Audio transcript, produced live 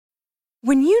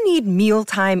When you need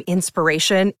mealtime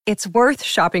inspiration, it's worth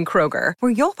shopping Kroger,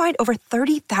 where you'll find over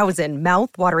 30,000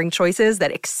 mouth-watering choices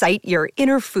that excite your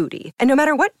inner foodie. And no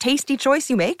matter what tasty choice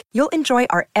you make, you'll enjoy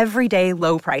our everyday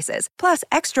low prices, plus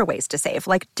extra ways to save,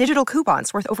 like digital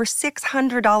coupons worth over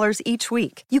 $600 each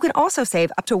week. You can also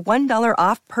save up to $1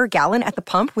 off per gallon at the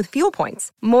pump with fuel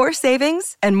points. More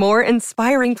savings and more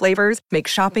inspiring flavors make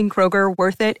shopping Kroger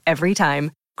worth it every time.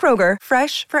 Kroger,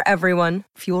 fresh for everyone.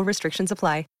 Fuel restrictions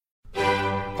apply.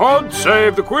 Pod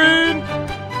Save the Queen!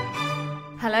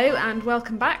 Hello and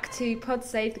welcome back to Pod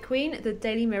Save the Queen, the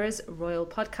Daily Mirror's royal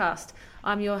podcast.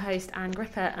 I'm your host, Anne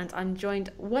Gripper, and I'm joined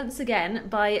once again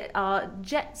by our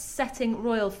jet-setting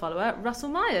royal follower, Russell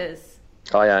Myers.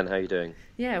 Hi Anne, how are you doing?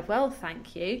 Yeah, well,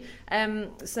 thank you.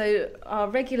 So our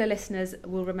regular listeners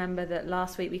will remember that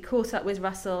last week we caught up with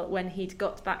Russell when he'd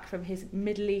got back from his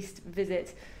Middle East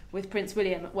visit with Prince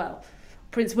William. Well,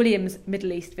 Prince William's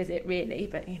Middle East visit, really,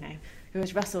 but, you know, it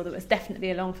was Russell that was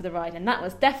definitely along for the ride, and that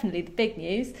was definitely the big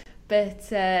news. But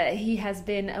he has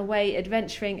been away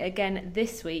adventuring again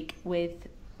this week with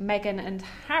Meghan and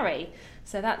Harry.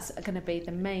 So that's going to be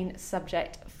the main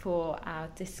subject for our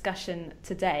discussion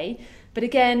today. But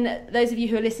again, those of you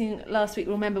who were listening last week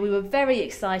will remember we were very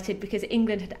excited because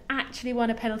England had actually won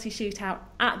a penalty shootout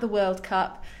at the World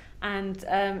Cup. And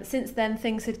since then,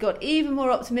 things had got even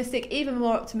more optimistic.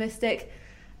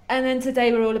 And then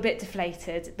today we're all a bit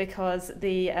deflated because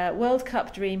the World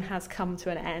Cup dream has come to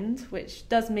an end, which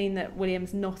does mean that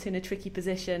William's not in a tricky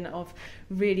position of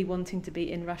really wanting to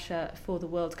be in Russia for the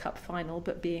World Cup final,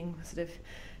 but being sort of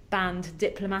banned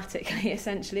diplomatically,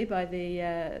 essentially, by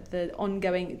the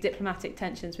ongoing diplomatic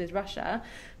tensions with Russia.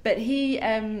 But he...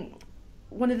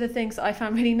 one of the things that I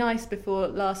found really nice before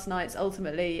last night's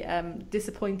ultimately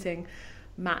disappointing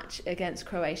match against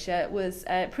Croatia was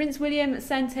Prince William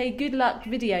sent a good luck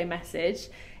video message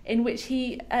in which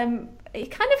he kind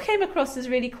of came across as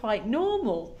really quite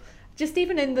normal, just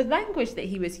even in the language that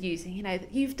he was using. You know,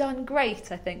 "You've done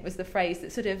great," I think was the phrase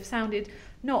that sort of sounded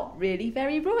not really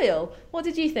very royal. What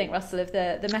did you think, Russell, of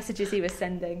the messages he was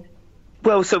sending?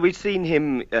 Well, so we'd seen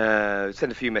him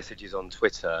send a few messages on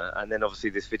Twitter, and then obviously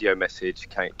this video message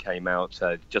came out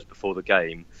just before the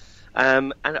game.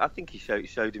 And I think he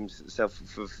showed himself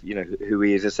for, you know, who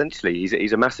he is essentially.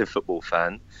 He's a massive football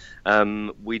fan.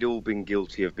 We'd all been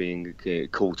guilty of being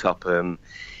caught up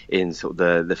in sort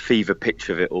of the fever pitch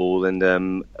of it all, and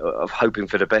of hoping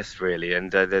for the best, really.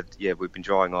 And we've been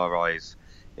drying our eyes,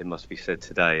 it must be said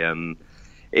today.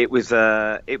 It was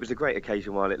a great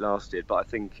occasion while it lasted, but I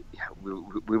think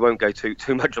we won't go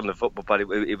too much on the football. But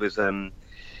it was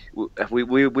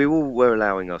we all were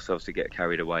allowing ourselves to get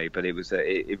carried away, but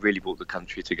it really brought the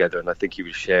country together, and I think he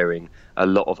was sharing a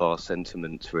lot of our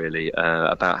sentiments really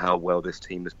about how well this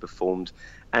team has performed.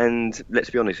 And let's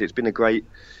be honest, it's been a great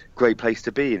place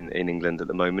to be in England at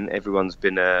the moment.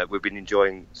 We've been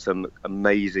enjoying some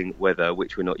amazing weather,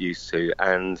 which we're not used to,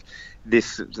 and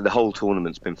the whole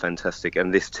tournament's been fantastic,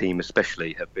 and this team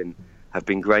especially have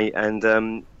been great.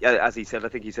 And as he said, I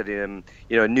think he said, you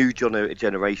know, a new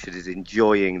generation is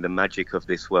enjoying the magic of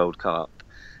this World Cup.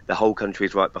 The whole country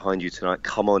is right behind you tonight.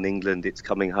 Come on, England, it's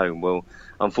coming home. Well,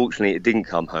 unfortunately, it didn't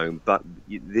come home, but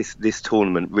this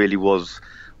tournament really was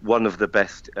one of the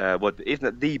best, if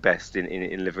not the best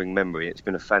in living memory. It's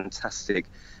been a fantastic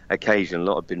occasion. A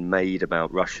lot have been made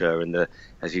about Russia and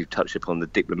as you've touched upon, the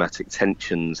diplomatic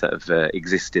tensions that have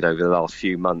existed over the last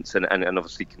few months, and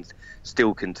obviously can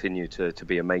still continue to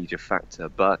be a major factor.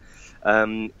 But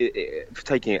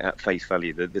taking it at face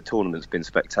value, the tournament's been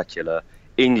spectacular.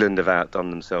 England have outdone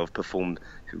themselves, performed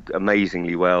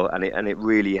amazingly well, and it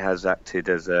really has acted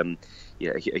as a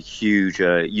huge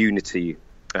unity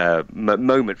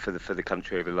moment for the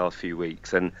country over the last few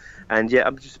weeks, and I'm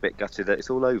just a bit gutted that it's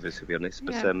all over, to be honest.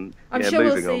 But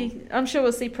I'm sure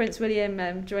we'll see Prince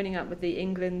William joining up with the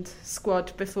England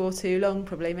squad before too long,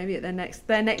 probably maybe at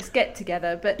their next get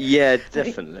together. But yeah,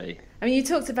 definitely. I mean, you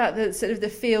talked about the sort of the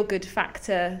feel good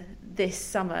factor this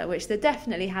summer, which there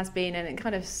definitely has been, and it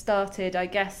kind of started, I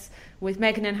guess, with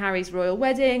Meghan and Harry's royal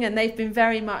wedding, and they've been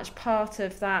very much part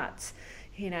of that,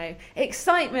 you know,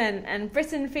 excitement and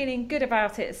Britain feeling good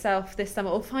about itself this summer,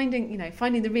 or finding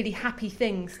the really happy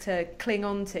things to cling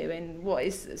on to in what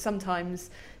is sometimes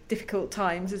difficult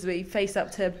times as we face up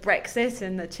to Brexit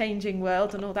and the changing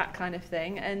world and all that kind of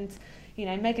thing. And you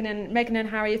know, Meghan and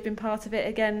Harry have been part of it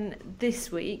again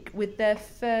this week with their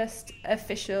first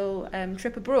official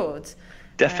trip abroad.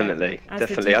 Definitely. I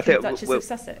think Duchess of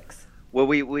Sussex. Well,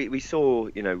 we saw,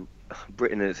 you know,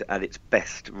 Britain is at its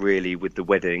best really with the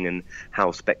wedding and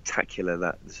how spectacular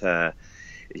that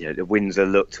the Windsor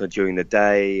looked during the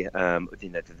day. You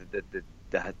know,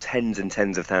 tens and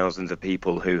tens of thousands of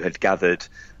people who had gathered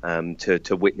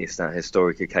to witness that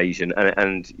historic occasion,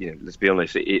 and let's be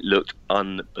honest, it looked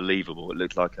unbelievable. It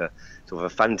looked like a sort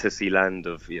of a fantasy land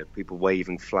of people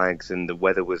waving flags, and the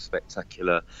weather was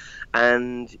spectacular,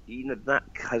 and that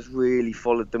has really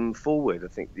followed them forward. I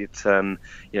think it's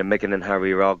Meghan and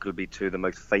Harry are arguably two of the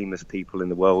most famous people in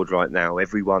the world right now.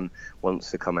 Everyone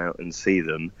wants to come out and see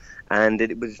them. And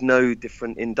it was no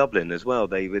different in Dublin as well.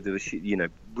 There were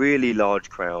really large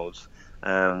crowds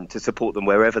to support them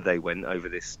wherever they went over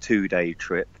this 2-day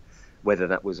trip, whether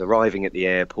that was arriving at the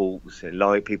airport,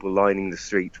 people lining the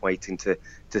streets waiting to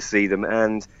see them.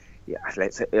 And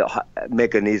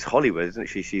Meghan is Hollywood, isn't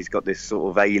she? She's got this sort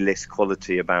of A-list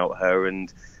quality about her,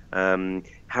 and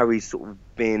Harry's sort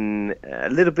of been a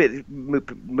little bit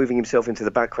moving himself into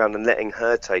the background and letting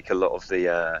her take a lot of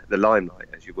the limelight,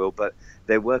 as you will. But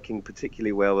they're working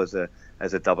particularly well as a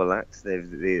double act.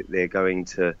 They're going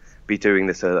to be doing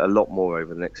this a lot more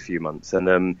over the next few months.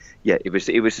 And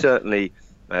it was certainly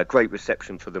a great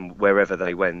reception for them wherever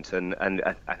they went. And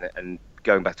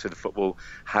going back to the football,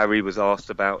 Harry was asked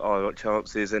about our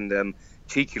chances, and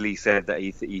cheekily said that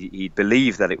he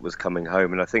believed that it was coming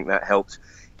home, and I think that helped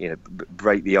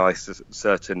break the ice at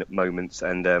certain moments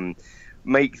and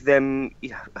make them.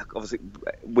 Obviously,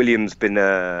 William's been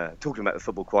talking about the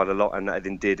football quite a lot, and that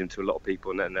endeared him to a lot of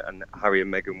people, and Harry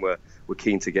and Meghan were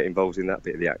keen to get involved in that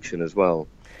bit of the action as well.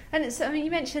 And so,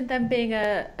 you mentioned them being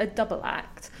a double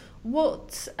act.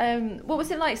 What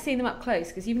was it like seeing them up close?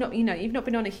 Because you've not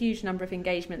been on a huge number of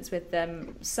engagements with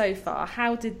them so far.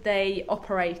 How did they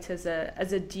operate as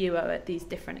a duo at these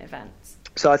different events?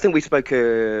 So I think we spoke,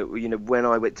 when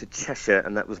I went to Cheshire,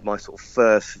 and that was my sort of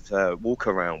first walk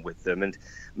around with them. And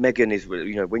Meghan is,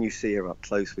 when you see her up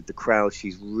close with the crowd,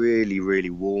 she's really, really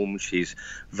warm. She's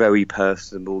very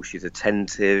personable. She's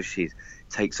attentive. She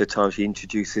takes her time. She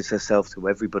introduces herself to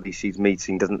everybody she's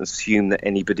meeting. Doesn't assume that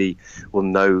anybody will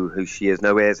know who she is.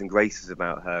 No airs and graces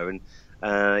about her. And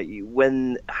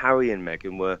when Harry and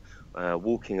Meghan were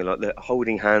walking a lot, they're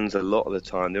holding hands a lot of the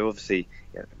time. They're obviously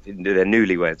they're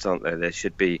newlyweds, aren't they? They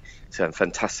should be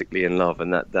fantastically in love,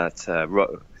 and that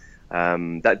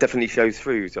definitely shows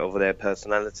through over their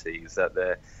personalities. That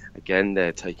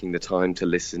they're taking the time to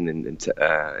listen and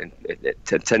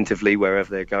attentively wherever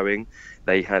they're going.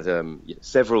 They had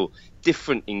several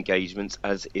different engagements,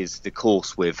 as is the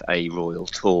course with a royal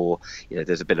tour.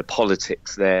 There's a bit of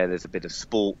politics there. There's a bit of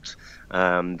sport.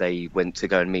 They went to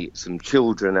go and meet some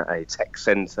children at a tech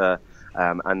centre,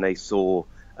 and they saw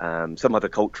some other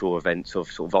cultural events of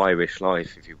sort of Irish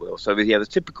life, if you will. So the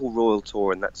typical royal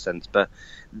tour in that sense. But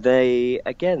they,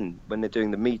 again, when they're doing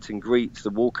the meet and greets,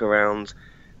 the walk around,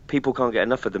 people can't get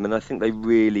enough of them, and I think they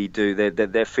really do.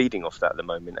 They're feeding off that at the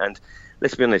moment. And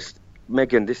let's be honest,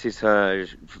 Meghan, this is her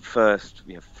first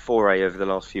foray over the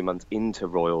last few months into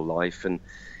royal life, and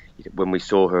when we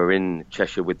saw her in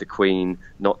Cheshire with the Queen,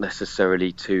 not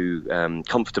necessarily too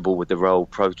comfortable with the royal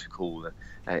protocol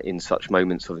in such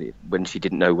moments of it, when she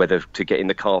didn't know whether to get in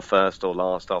the car first or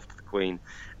last after the Queen,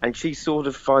 and she's sort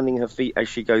of finding her feet as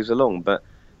she goes along. But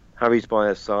Harry's by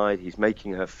her side; he's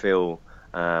making her feel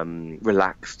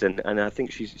relaxed, and I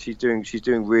think she's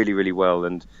doing really, really well,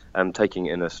 and taking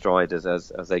it in her stride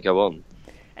as they go on.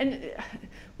 And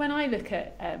when I look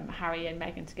at Harry and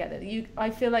Meghan together,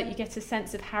 I feel like you get a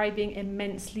sense of Harry being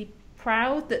immensely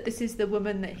proud that this is the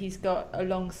woman that he's got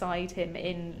alongside him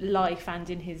in life and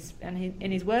in his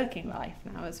working life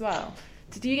now as well.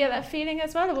 Did you get that feeling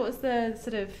as well, or what was the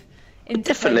sort of?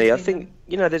 Definitely, I think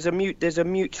there's a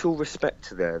mutual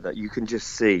respect there that you can just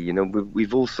see.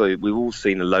 We've all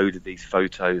seen a load of these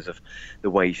photos of the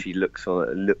way she looks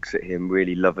at him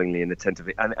really lovingly and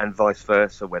attentively, and vice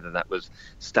versa. Whether that was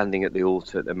standing at the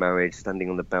altar at the marriage, standing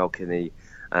on the balcony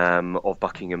of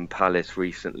Buckingham Palace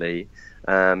recently,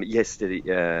 yesterday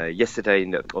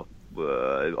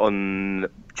on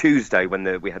Tuesday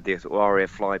when we had the RAF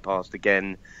fly past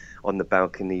again on the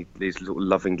balcony, these little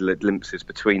loving glimpses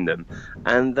between them,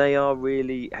 and they are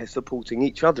really supporting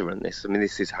each other in this. I mean,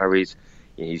 this is Harry's.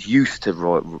 He's used to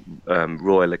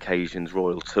royal occasions,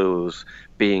 royal tours,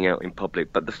 being out in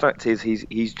public, but the fact is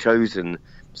he's chosen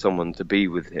someone to be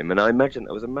with him, and I imagine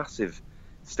that was a massive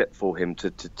step for him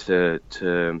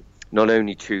to not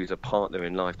only choose a partner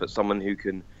in life, but someone who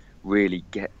can really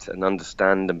get and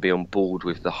understand and be on board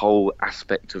with the whole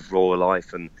aspect of royal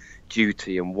life and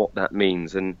duty and what that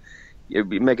means. And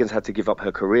Meghan's had to give up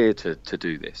her career to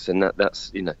do this, and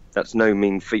that's no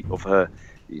mean feat of her.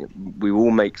 We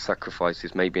all make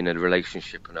sacrifices, maybe in a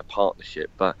relationship and a partnership,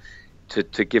 but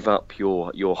to give up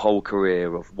your whole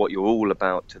career of what you're all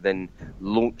about to then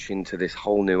launch into this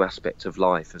whole new aspect of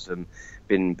life as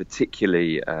been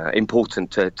particularly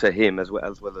important to him as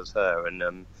well as her,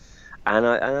 and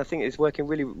I think it's working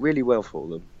really, really well for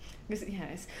them. Yeah,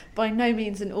 it's by no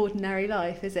means an ordinary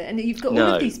life, is it? And you've got all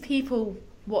No. of these people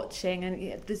watching,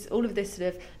 and there's all of this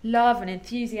sort of love and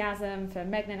enthusiasm for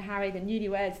Meghan and Harry, the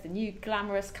newlyweds, the new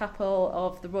glamorous couple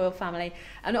of the royal family.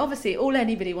 And obviously all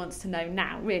anybody wants to know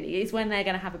now really is when they're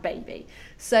going to have a baby.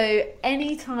 So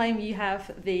anytime you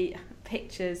have the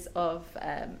pictures of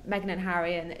Meghan and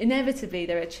Harry, and inevitably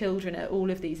there are children at all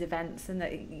of these events, and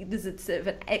there's a sort of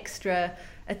an extra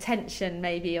attention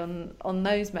maybe on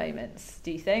those moments,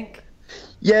 do you think?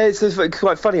 Yeah, it's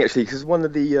quite funny actually, because one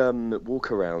of the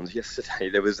walk-arounds yesterday,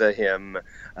 there was a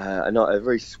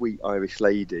very sweet Irish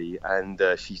lady, and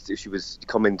she was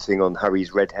commenting on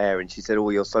Harry's red hair, and she said, "Oh,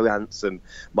 you're so handsome.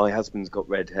 My husband's got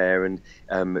red hair, and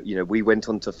we went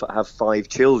on to have 5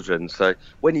 children. So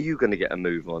when are you going to get a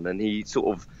move on?" And he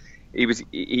took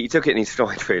it in his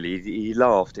stride really. He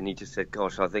laughed and he just said,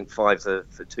 "Gosh, I think 5's are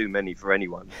too many for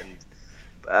anyone."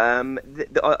 And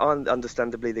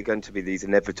understandably, they're going to be these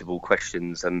inevitable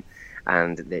questions, and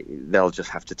they'll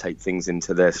just have to take things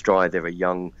into their stride. They're a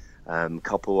young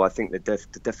couple. I think they're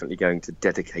definitely going to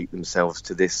dedicate themselves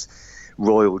to this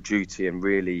royal duty, and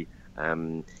really,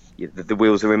 the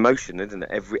wheels are in motion, isn't it?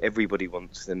 Everybody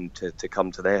wants them to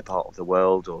come to their part of the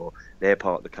world or their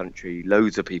part of the country.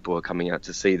 Loads of people are coming out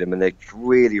to see them, and they're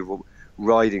really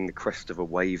riding the crest of a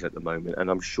wave at the moment, and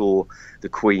I'm sure the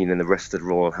Queen and the rest of the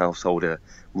royal household are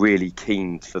really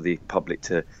keen for the public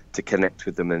to connect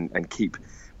with them and keep,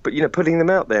 but putting them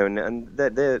out there, and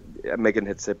Meghan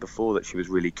had said before that she was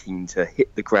really keen to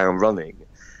hit the ground running,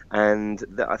 and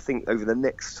that I think over the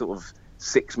next sort of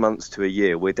 6 months to a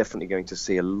year, we're definitely going to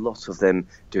see a lot of them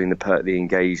doing the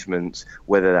engagements,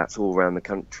 whether that's all around the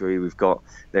country. We've got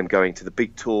them going to the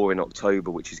big tour in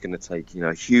October, which is going to take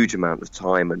a huge amount of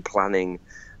time and planning.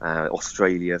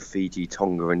 Australia, Fiji,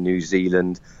 Tonga, and New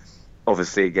Zealand.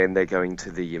 Obviously, again, they're going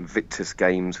to the Invictus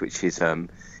Games, which is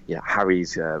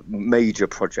Harry's major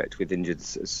project with injured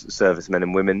servicemen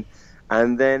and women.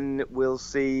 And then we'll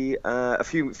see a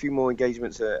few more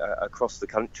engagements across the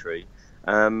country.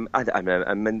 I don't know,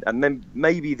 and then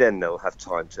maybe then they'll have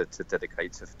time to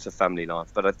dedicate to family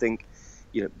life. But I think,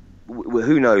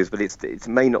 who knows? But it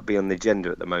may not be on the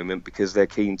agenda at the moment, because they're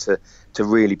keen to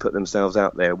really put themselves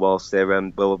out there whilst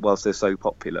they're so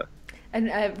popular.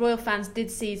 And royal fans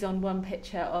did seize on one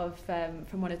picture of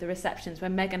from one of the receptions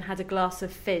where Meghan had a glass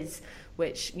of fizz,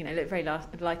 which looked very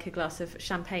like a glass of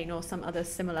champagne or some other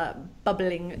similar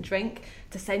bubbling drink,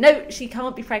 to say no, she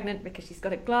can't be pregnant because she's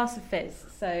got a glass of fizz.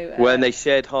 So and they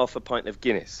shared half a pint of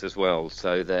Guinness as well.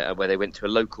 So where they went to a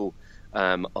local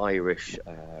Irish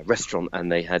restaurant,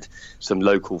 and they had some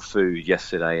local food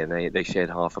yesterday, and they shared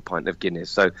half a pint of Guinness.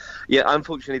 So yeah,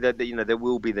 unfortunately, there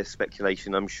will be this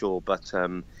speculation, I'm sure, but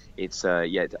it's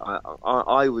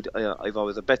I would, if I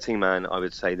was a betting man, I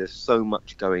would say there's so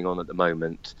much going on at the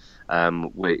moment.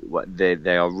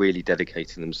 They are really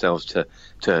dedicating themselves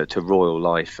to royal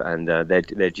life and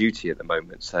their duty at the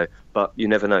moment. So, but you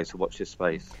never know, to watch this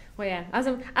space. Well, yeah, as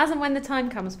and when the time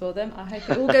comes for them, I hope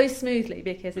it all goes smoothly,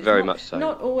 because it's very much so.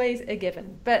 Not always a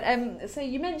given. But so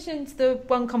you mentioned the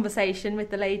one conversation with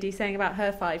the lady saying about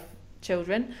her 5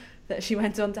 children that she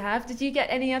went on to have. Did you get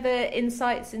any other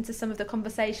insights into some of the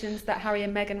conversations that Harry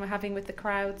and Meghan were having with the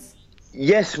crowds?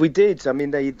 Yes, we did. I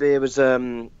mean, there was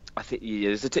I think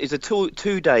it's a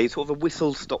 2-day sort of a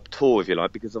whistle-stop tour, if you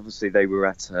like, because obviously they were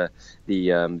at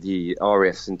the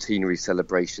RAF centenary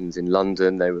celebrations in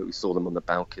London. We saw them on the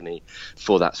balcony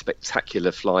for that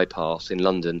spectacular fly-past in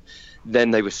London.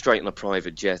 Then they were straight on a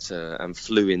private jet and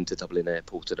flew into Dublin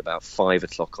Airport at about 5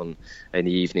 o'clock in the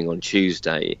evening on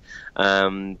Tuesday.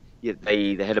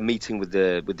 They had a meeting with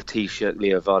the Taoiseach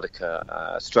Leo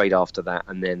Varadkar straight after that,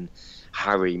 and then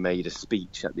Harry made a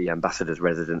speech at the ambassador's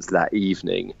residence that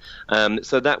evening.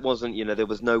 So that wasn't, there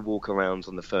was no walk-arounds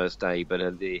on the first day,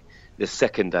 but the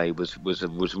second day was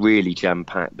really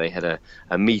jam-packed. They had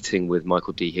a meeting with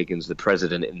Michael D. Higgins, the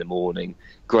president, in the morning.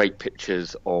 Great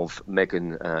pictures of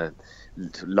Meghan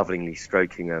lovingly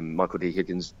stroking Michael D.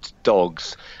 Higgins'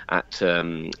 dogs at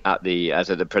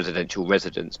the presidential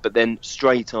residence. But then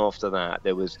straight after that,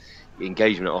 there was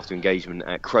engagement after engagement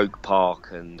at Croke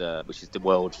Park, and which is the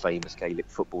world famous Gaelic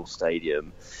football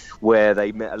stadium, where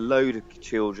they met a load of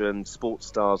children, sports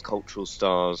stars, cultural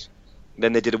stars.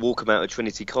 Then they did a walkabout at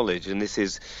Trinity College, and this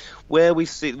is where we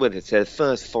see it's their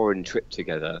first foreign trip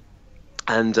together,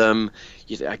 and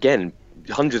again,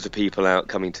 hundreds of people out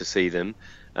coming to see them.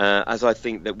 As I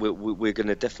think that we're going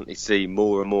to definitely see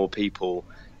more and more people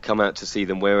come out to see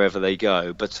them wherever they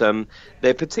go. But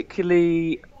they're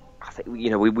particularly I think,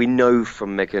 we know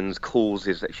from Meghan's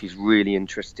causes that she's really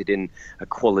interested in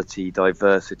equality,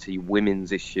 diversity,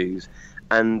 women's issues.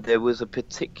 And there was a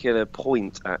particular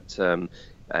point at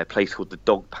a place called the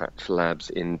Dogpatch Labs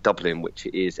in Dublin, which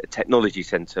is a technology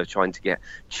centre trying to get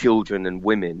children and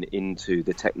women into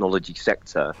the technology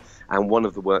sector. And one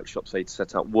of the workshops they'd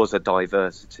set up was a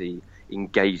diversity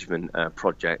engagement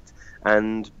project.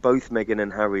 And both Meghan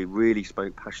and Harry really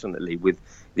spoke passionately with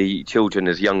the children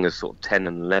as young as sort of 10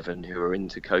 and 11 who are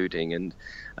into coding, and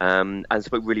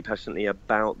spoke really passionately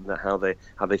about how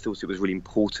they thought it was really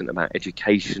important about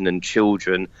education and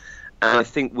children. And I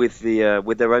think with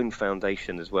their own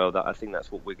foundation as well, that I think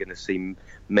that's what we're going to see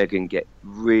Meghan get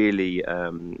really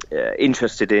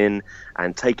interested in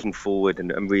and taking forward,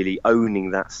 and really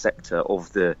owning that sector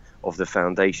of the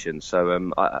foundation.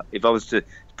 So if I was to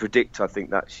predict, I think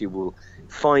that she will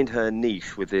find her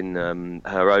niche within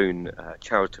her own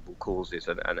charitable causes,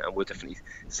 and we'll definitely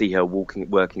see her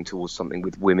working towards something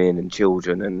with women and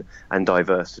children and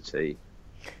diversity.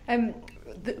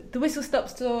 The Whistle Stop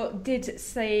store did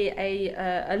say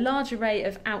a large array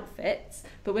of outfits,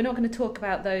 but we're not going to talk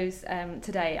about those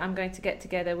today. I'm going to get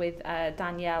together with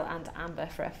Danielle and Amber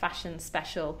for a fashion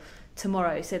special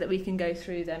tomorrow, so that we can go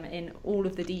through them in all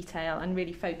of the detail and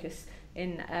really focus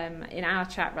in our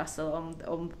chat, Russell,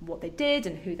 on what they did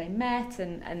and who they met,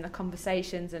 and the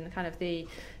conversations and kind of the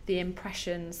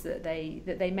impressions that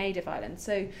they made of Ireland.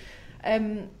 So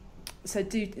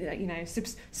do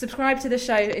subscribe to the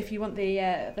show if you want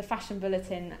the fashion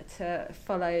bulletin to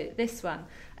follow this one.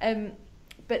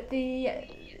 But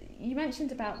you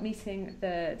mentioned about meeting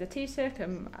the Taoiseach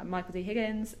and Michael D.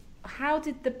 Higgins. How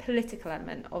did the political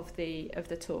element of the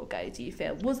tour go, do you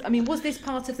feel? Was this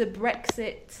part of the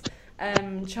Brexit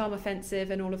charm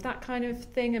offensive and all of that kind of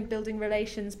thing, and building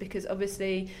relations? Because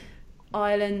obviously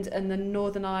Ireland and the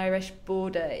Northern Irish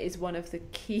border is one of the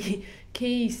key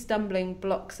stumbling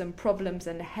blocks and problems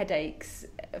and headaches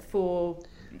for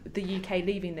the UK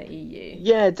leaving the EU.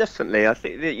 Yeah, definitely. I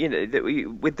think that,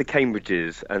 with the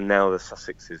Cambridges and now the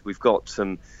Sussexes, we've got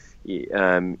some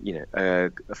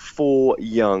 4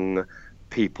 young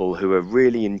people who are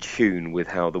really in tune with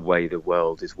how the way the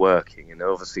world is working. And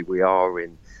obviously we are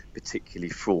in particularly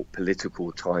fraught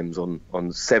political times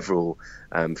on several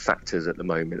factors at the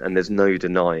moment, and there's no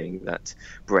denying that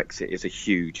Brexit is a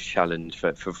huge challenge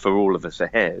for all of us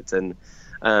ahead. And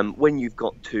when you've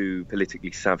got 2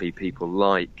 politically savvy people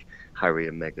like Harry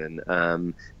and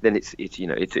Meghan, then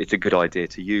it's a good idea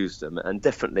to use them. And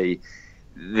definitely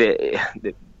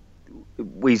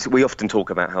we often talk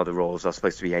about how the royals are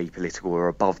supposed to be apolitical or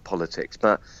above politics,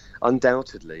 but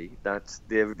undoubtedly that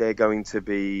they're going to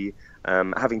be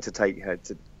having to take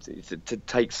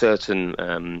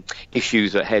certain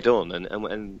issues head on,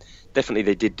 and definitely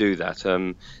they did do that.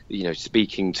 Going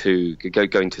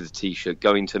to the Taoiseach,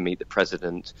 going to meet the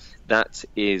president, that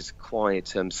is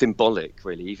quite symbolic,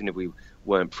 really. Even if we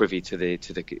weren't privy to the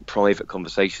private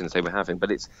conversations they were having,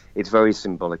 but it's very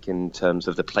symbolic in terms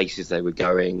of the places they were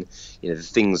going, the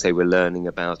things they were learning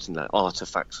about, and the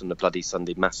artefacts from the Bloody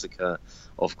Sunday massacre,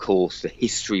 of course, the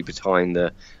history behind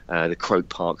the Croke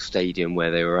Park Stadium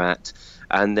where they were at,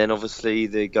 and then obviously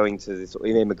they're going to the sort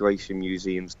of immigration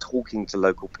museums, talking to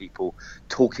local people,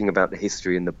 talking about the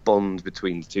history and the bond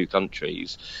between the 2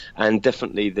 countries. And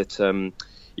definitely that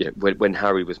when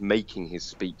Harry was making his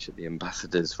speech at the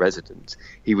ambassador's residence,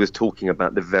 he was talking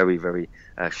about the very, very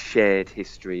shared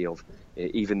history of,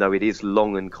 even though it is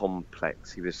long and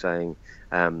complex, he was saying,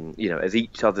 as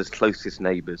each other's closest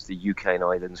neighbours, the UK and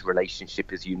Ireland's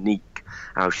relationship is unique.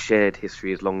 Our shared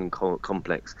history is long and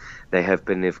complex. There have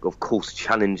been, of course,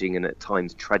 challenging and at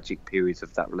times tragic periods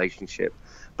of that relationship,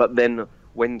 but then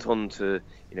went on to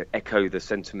echo the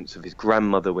sentiments of his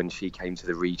grandmother when she came to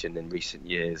the region in recent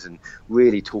years, and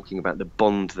really talking about the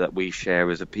bond that we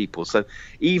share as a people. So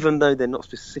even though they're not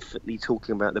specifically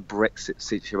talking about the Brexit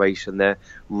situation, they're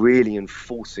really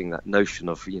enforcing that notion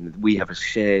of we have a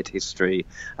shared history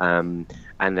and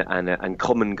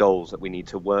common goals that we need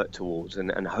to work towards,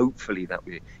 and hopefully that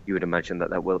you would imagine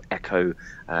that will echo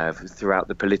throughout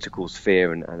the political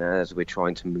sphere, and as we're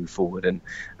trying to move forward and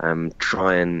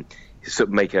try and sort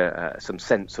of make some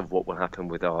sense of what will happen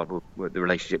with the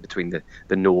relationship between the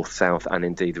North, South, and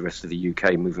indeed the rest of the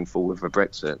UK moving forward for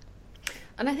Brexit.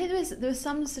 And I think there was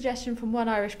some suggestion from one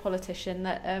Irish politician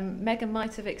that Meghan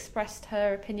might have expressed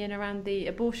her opinion around the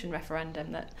abortion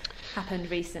referendum that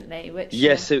happened recently. Which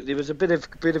yes, there was a bit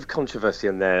of controversy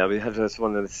on there. I mean, had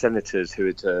one of the senators who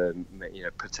had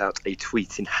put out a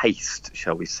tweet in haste,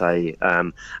 shall we say,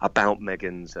 about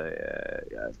Meghan's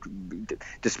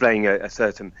displaying a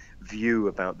certain view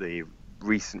about the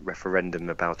recent referendum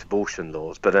about abortion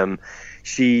laws, but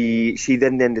she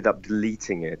then ended up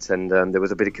deleting it, and there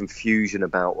was a bit of confusion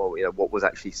about what was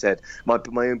actually said.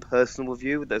 My own personal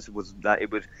view was that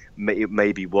it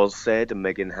maybe was said, and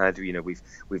Meghan had,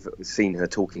 we've seen her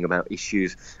talking about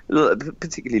issues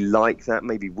particularly like that,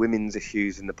 maybe women's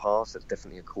issues in the past. That's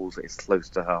definitely a cause that is close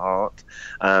to her heart.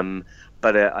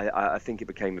 But I think it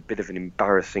became a bit of an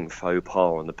embarrassing faux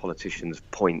pas on the politician's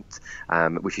point,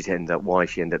 why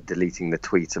she ended up deleting the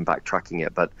tweet and backtracking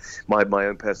it. But my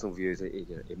own personal view is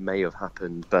it may have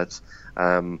happened, but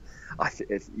Meghan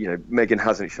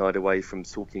hasn't shied away from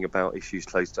talking about issues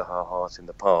close to her heart in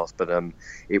the past. But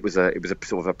it was a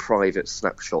sort of a private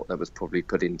snapshot that was probably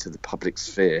put into the public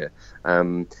sphere.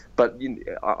 But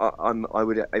I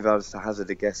would, if I was to hazard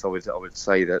a guess, I would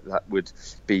say that would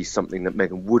be something that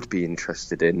Meghan would be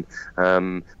interested in.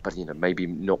 But maybe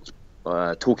not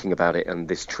talking about it. And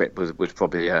this trip was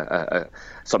probably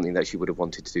something that she would have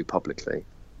wanted to do publicly.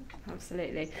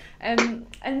 Absolutely. And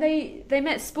they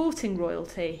met sporting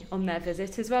royalty on their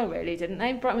visit as well, really, didn't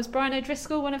they? Was Brian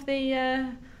O'Driscoll one of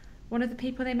the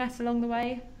people they met along the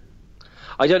way?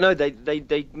 I don't know.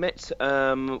 They met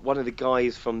one of the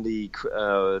guys from the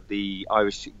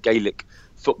Irish Gaelic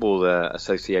Football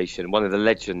Association, one of the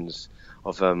legends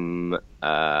of the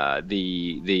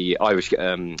Irish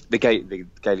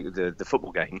the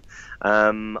football game.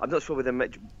 I'm not sure whether they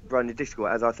met Brian O'Driscoll.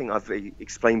 As I think I've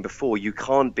explained before, you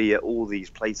can't be at all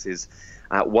these places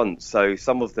at once. So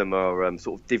some of them are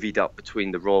sort of divvied up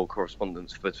between the royal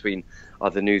correspondence between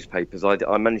other newspapers.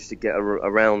 I managed to get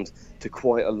around to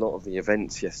quite a lot of the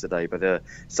events yesterday, but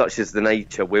such is the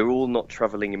nature. We're all not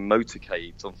travelling in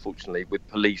motorcades, unfortunately, with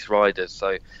police riders.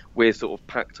 So we're sort of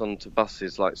packed onto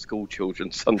buses like school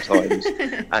children sometimes.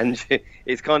 And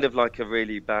it's kind of like a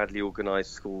really badly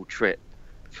organised school trip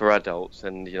for adults,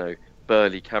 and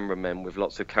burly cameramen with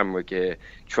lots of camera gear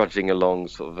trudging along,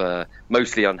 sort of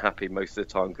mostly unhappy most of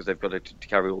the time because they've got to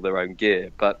carry all their own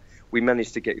gear. But we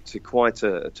managed to get to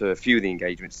to a few of the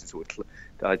engagements.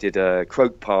 I did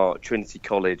Croke Park, Trinity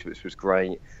College, which was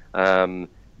great. The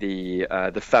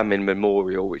Famine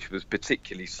Memorial, which was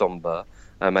particularly sombre,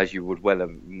 as you would well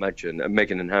imagine. And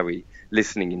Meghan and Harry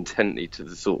listening intently to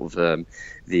the sort of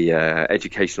the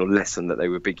educational lesson that they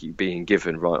were being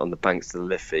given right on the banks of the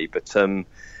Liffey. But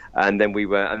and then we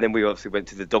obviously went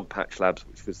to the Dogpatch Labs,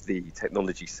 which was the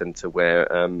technology centre where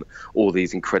all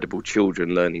these incredible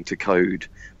children learning to code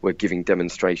were giving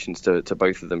demonstrations to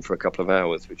both of them for a couple of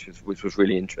hours, which was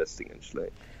really interesting,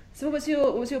 actually. So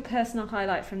what was your personal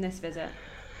highlight from this visit?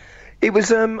 It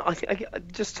was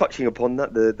just touching upon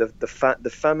that,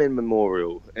 the Famine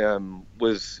Memorial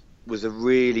was a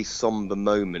really sombre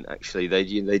moment, actually.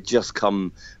 They just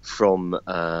come from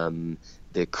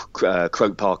the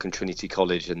Croke Park and Trinity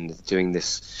College and doing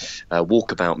this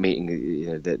walkabout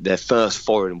meeting, their first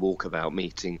foreign walkabout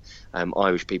meeting,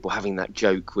 Irish people having that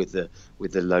joke with the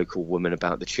local woman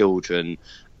about the children.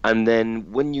 And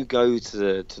then when you go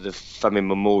to the Famine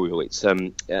Memorial, it's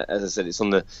as I said, it's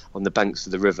on the banks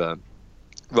of the river,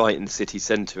 right in the city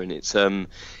centre, and it's a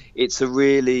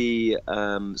really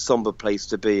sombre place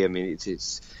to be. I mean, it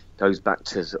goes back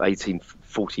to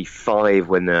 1845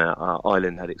 when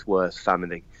Ireland had its worst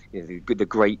famine. The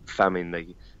Great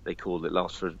Famine, they called it,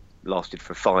 lasted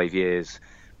for 5 years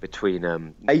between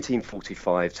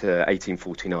 1845 to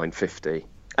 1849-50.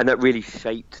 And that really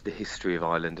shaped the history of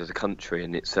Ireland as a country,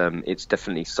 and it's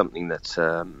definitely something that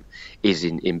is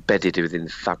embedded within the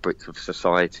fabric of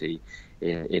society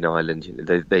in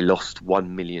Ireland. They lost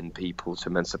 1 million people to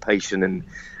emancipation, and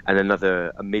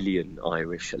another 1 million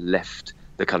Irish left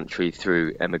the country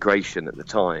through emigration at the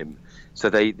time. So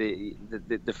the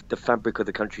fabric of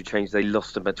the country changed. They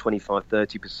lost about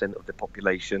 25-30% of the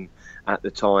population at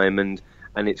the time, and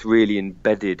it's really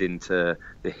embedded into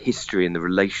the history and the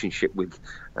relationship with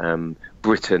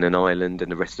Britain and Ireland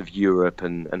and the rest of Europe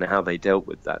and how they dealt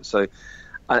with that. So,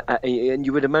 and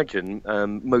you would imagine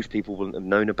most people wouldn't have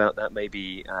known about that.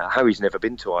 Maybe Harry's never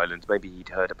been to Ireland. Maybe he'd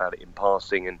heard about it in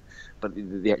passing, but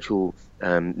the actual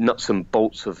nuts and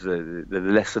bolts of the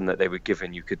lesson that they were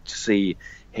given, you could see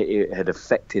it had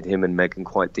affected him and Meghan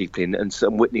quite deeply. And so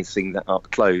witnessing that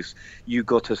up close, you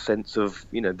got a sense of,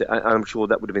 I'm sure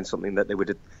that would have been something that they would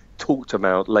have talked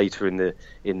about later in the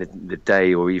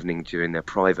day or evening during their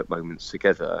private moments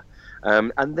together.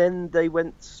 And then they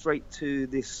went straight to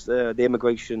this the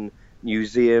Immigration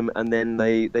Museum, and then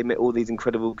they met all these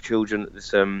incredible children at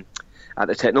this at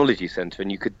the Technology Centre,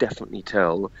 and you could definitely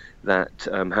tell that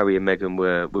Harry and Meghan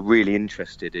were really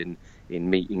interested in in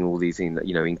meeting all these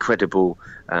incredible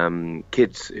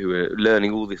kids who are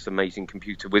learning all this amazing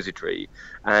computer wizardry,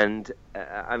 and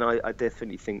I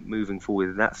definitely think moving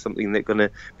forward that's something they're going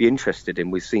to be interested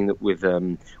in. We've seen that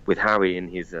with Harry and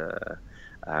his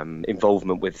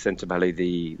involvement with Centre Bally,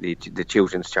 the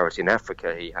children's charity in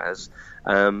Africa he has,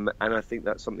 and I think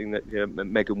that's something that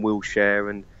Meghan will share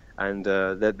and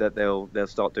that they'll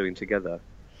start doing together.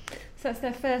 So that's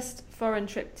their first foreign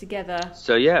trip together.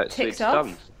 So yeah, it's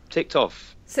done. Ticked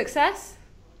off. Success?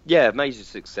 Yeah, major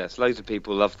success. Loads of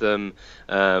people love them.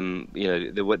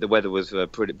 The weather was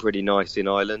pretty nice in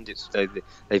Ireland.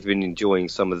 They've been enjoying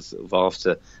some of the sort of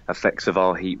after effects of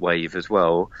our heat wave as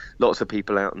well. Lots of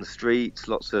people out on the streets.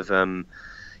 Lots of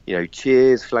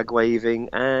cheers, flag waving,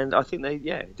 and I think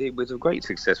it was a great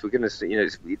success. We're going to see.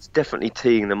 It's definitely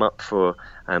teeing them up for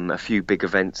a few big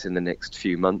events in the next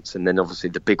few months, and then obviously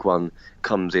the big one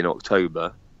comes in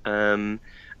October. I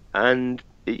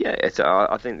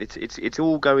think it's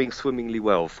all going swimmingly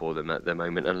well for them at the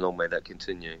moment, and long may that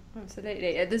continue.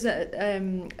 Absolutely. There's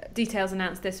details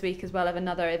announced this week as well of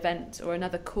another event or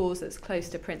another cause that's close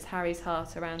to Prince Harry's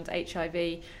heart around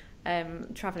HIV,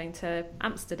 travelling to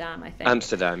Amsterdam, I think.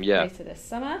 Amsterdam, yeah. Later this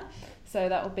summer. So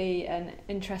that will be an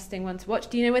interesting one to watch.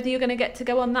 Do you know whether you're going to get to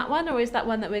go on that one, or is that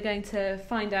one that we're going to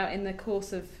find out in the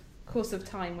course of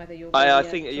time whether you'll? I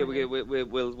think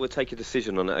we'll take a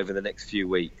decision on it over the next few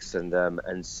weeks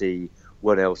and see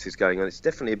what else is going on. It's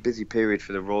definitely a busy period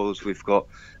for the Royals. We've got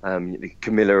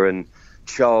Camilla and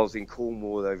Charles in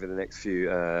Cornwall over the next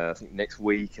next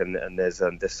week, and there's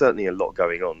certainly a lot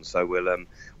going on. So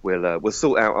we'll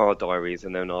sort out our diaries,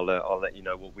 and then I'll let you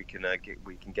know what we can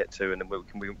get to, and then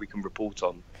we can report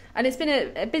on. And it's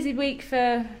been a busy week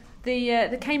for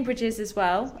the Cambridges as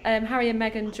well. Harry and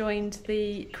Meghan joined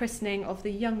the christening of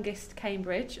the youngest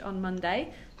Cambridge on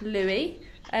Monday, Louis,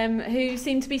 who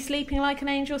seemed to be sleeping like an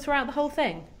angel throughout the whole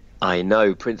thing. I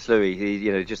know, Prince Louis.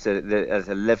 He, just as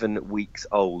 11 weeks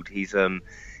old, he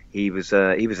was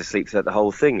asleep throughout the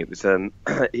whole thing. It was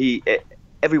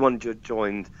everyone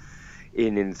joined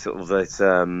in sort of this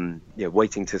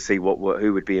waiting to see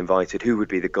who would be invited, who would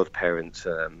be the godparents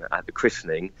at the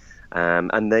christening.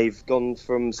 And they've gone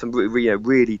from some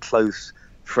really close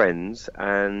friends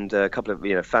and a couple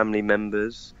of family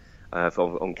members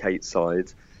on Kate's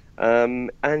side,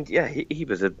 he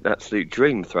was an absolute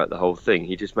dream throughout the whole thing.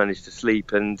 He just managed to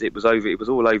sleep, and it was over. It was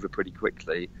all over pretty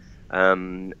quickly.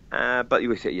 But you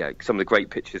was some of the great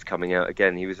pictures coming out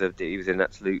again. He was an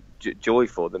absolute joy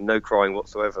for them. No crying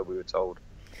whatsoever, we were told.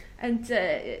 And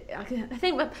I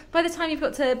think by the time you've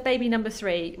got to baby number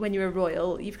 3, when you're a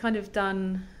royal, you've kind of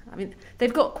done. I mean,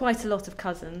 they've got quite a lot of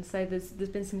cousins, so there's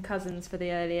been some cousins for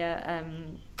the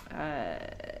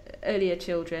earlier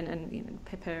children, and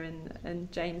Pippa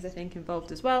and James, I think,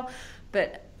 involved as well.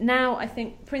 But now I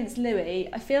think Prince Louis,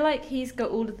 I feel like he's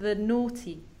got all of the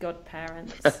naughty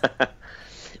godparents.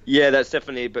 Yeah, that's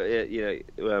definitely,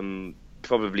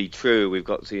 probably true. We've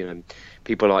got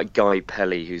people like Guy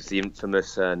Pelly, who's the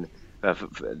infamous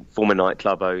former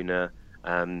nightclub owner.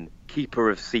 Keeper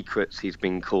of secrets, he's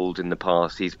been called in the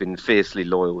past. He's been fiercely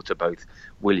loyal to both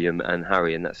William and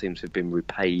Harry, and that seems to have been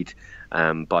repaid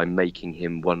by making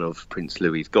him one of Prince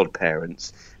Louis's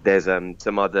godparents. There's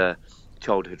some other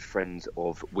childhood friends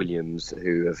of William's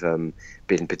who have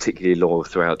been particularly loyal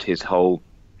throughout his whole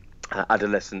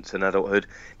adolescence and adulthood.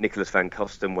 Nicholas Van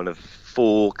Custom, one of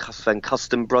 4 Van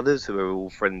Custom brothers who are all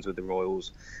friends with the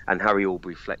royals, and Harry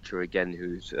Aubrey Fletcher again,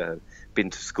 who's been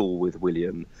to school with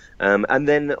William. And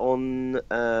then on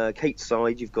Kate's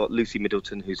side, you've got Lucy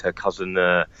Middleton, who's her cousin,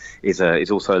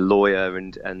 is also a lawyer,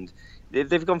 and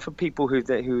they've gone for people who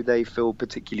they feel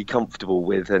particularly comfortable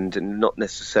with, and not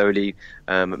necessarily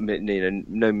no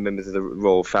members of the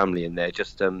royal family in there,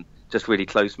 just really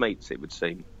close mates, it would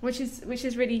seem. Which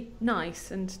is really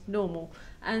nice and normal.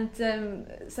 And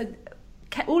so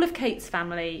all of Kate's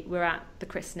family were at the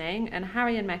christening, and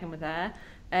Harry and Meghan were there,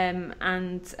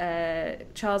 and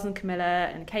Charles and Camilla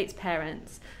and Kate's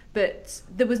parents. But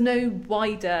there was no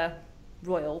wider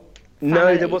royal family.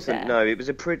 No, there wasn't. There. No, it was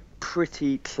a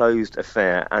pretty closed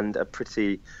affair, and a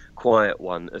pretty quiet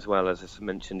one as well. As I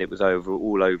mentioned, it was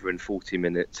all over in 40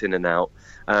 minutes, in and out.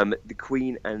 The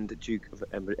Queen and the Duke of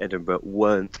Edinburgh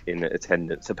weren't in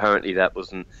attendance. Apparently that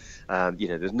wasn't,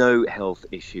 there's no health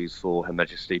issues for Her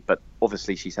Majesty, but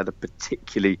obviously she's had a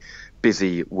particularly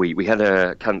busy week. We had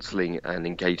her cancelling an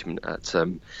engagement at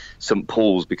St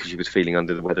Paul's because she was feeling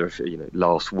under the weather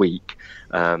last week.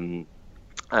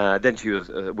 Then she was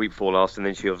a week before last, and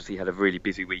then she obviously had a really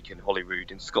busy week in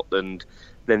Holyrood in Scotland,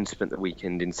 then spent the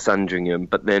weekend in Sandringham.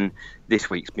 But then this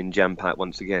week's been jam-packed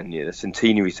once again. The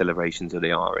centenary celebrations of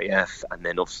the RAF, and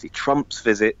then obviously Trump's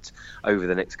visit over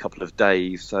the next couple of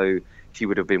days. So she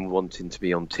would have been wanting to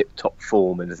be on tip-top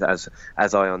form, and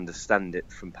as I understand it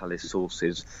from Palace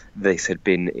sources, this had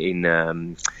been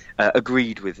in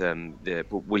agreed with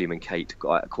William and Kate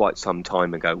quite some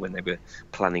time ago when they were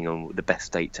planning on the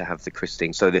best date to have the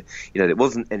christening. So there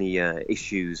wasn't any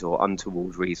issues or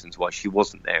untoward reasons why she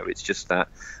wasn't there. It's just that,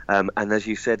 and as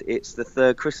you said, it's the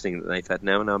third christening that they've had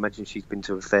now, and I imagine she's been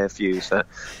to a fair few. So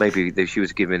maybe she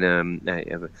was given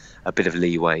a bit of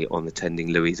leeway on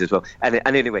attending Louis as well. And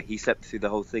anyway, he slept through the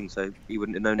whole thing, so he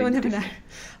wouldn't have known anything. We'll never know.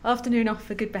 Afternoon off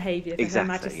for good behaviour for Her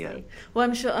Majesty. Yeah.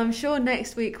 Well, I'm sure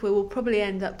next week we will probably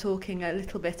end up talking a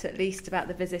little bit at least about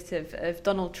the visit of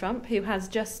Donald Trump, who has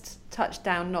just touched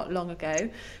down not long ago.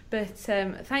 But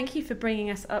thank you for bringing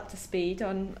us up to speed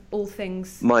on all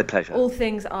things. My pleasure. All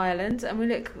things Ireland, and we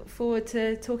look forward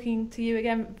to talking to you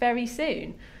again very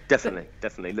soon.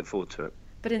 Definitely look forward to it.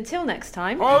 But until next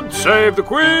time, God save the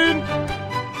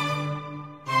Queen!